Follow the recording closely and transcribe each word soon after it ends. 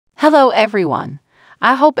Hello everyone.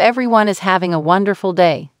 I hope everyone is having a wonderful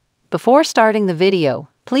day. Before starting the video,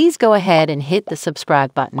 please go ahead and hit the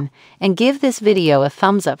subscribe button and give this video a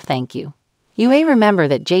thumbs up. Thank you. You may remember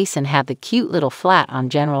that Jason had the cute little flat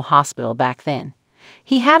on General Hospital back then.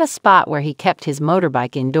 He had a spot where he kept his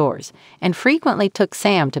motorbike indoors and frequently took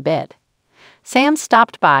Sam to bed. Sam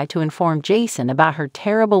stopped by to inform Jason about her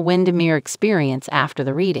terrible Windermere experience after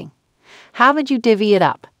the reading. "How would you divvy it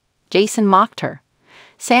up?" Jason mocked her.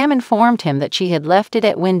 Sam informed him that she had left it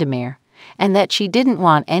at Windermere and that she didn't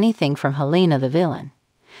want anything from Helena the villain.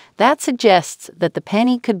 That suggests that the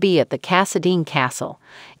penny could be at the Cassadine Castle,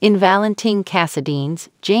 in Valentine Cassadine's,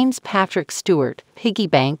 James Patrick Stewart, piggy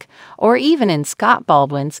bank, or even in Scott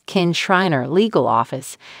Baldwin's Kin Shriner legal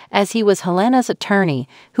office, as he was Helena's attorney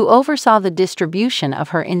who oversaw the distribution of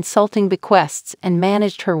her insulting bequests and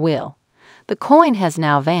managed her will. The coin has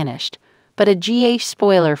now vanished, but a GH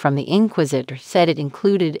spoiler from the Inquisitor said it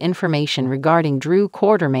included information regarding Drew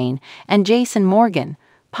Quartermain and Jason Morgan,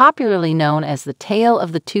 popularly known as the Tale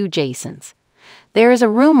of the Two Jasons. There is a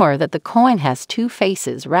rumor that the coin has two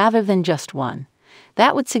faces rather than just one.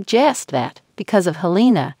 That would suggest that, because of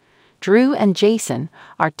Helena, Drew and Jason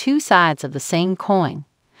are two sides of the same coin.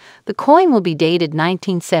 The coin will be dated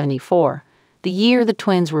 1974, the year the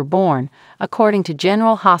twins were born, according to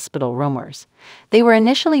General Hospital rumors. They were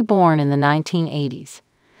initially born in the 1980s.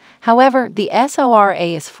 However, the SORA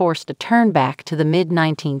is forced to turn back to the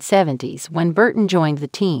mid-1970s when Burton joined the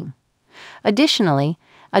team. Additionally,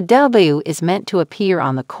 a W is meant to appear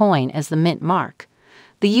on the coin as the mint mark.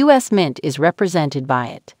 The U.S. Mint is represented by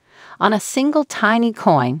it. On a single tiny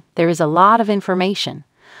coin, there is a lot of information.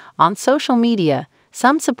 On social media,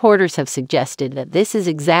 some supporters have suggested that this is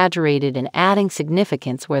exaggerated and adding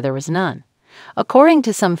significance where there was none. According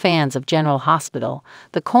to some fans of General Hospital,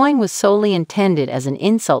 the coin was solely intended as an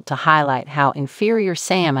insult to highlight how inferior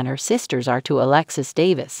Sam and her sisters are to Alexis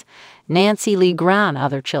Davis, Nancy Lee Grahn, and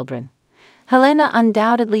other children. Helena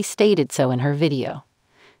undoubtedly stated so in her video.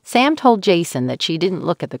 Sam told Jason that she didn't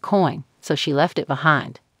look at the coin, so she left it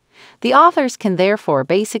behind. The authors can therefore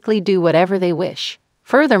basically do whatever they wish.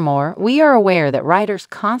 Furthermore, we are aware that writers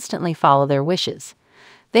constantly follow their wishes.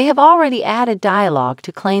 They have already added dialogue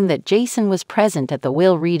to claim that Jason was present at the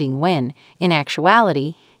will reading when, in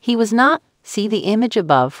actuality, he was not. See the image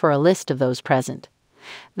above for a list of those present.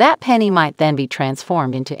 That penny might then be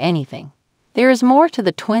transformed into anything. There is more to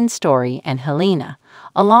the twin story, and Helena,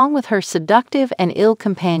 along with her seductive and ill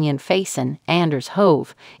companion Faison, Anders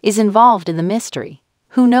Hove, is involved in the mystery.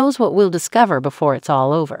 Who knows what we'll discover before it's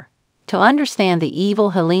all over? To understand the evil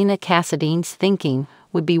Helena Cassadine's thinking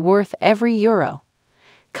would be worth every euro.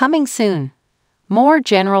 Coming soon. More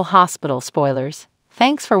General Hospital spoilers.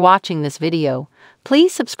 Thanks for watching this video.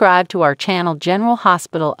 Please subscribe to our channel General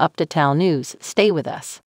Hospital Up-to-Tell News. Stay with us.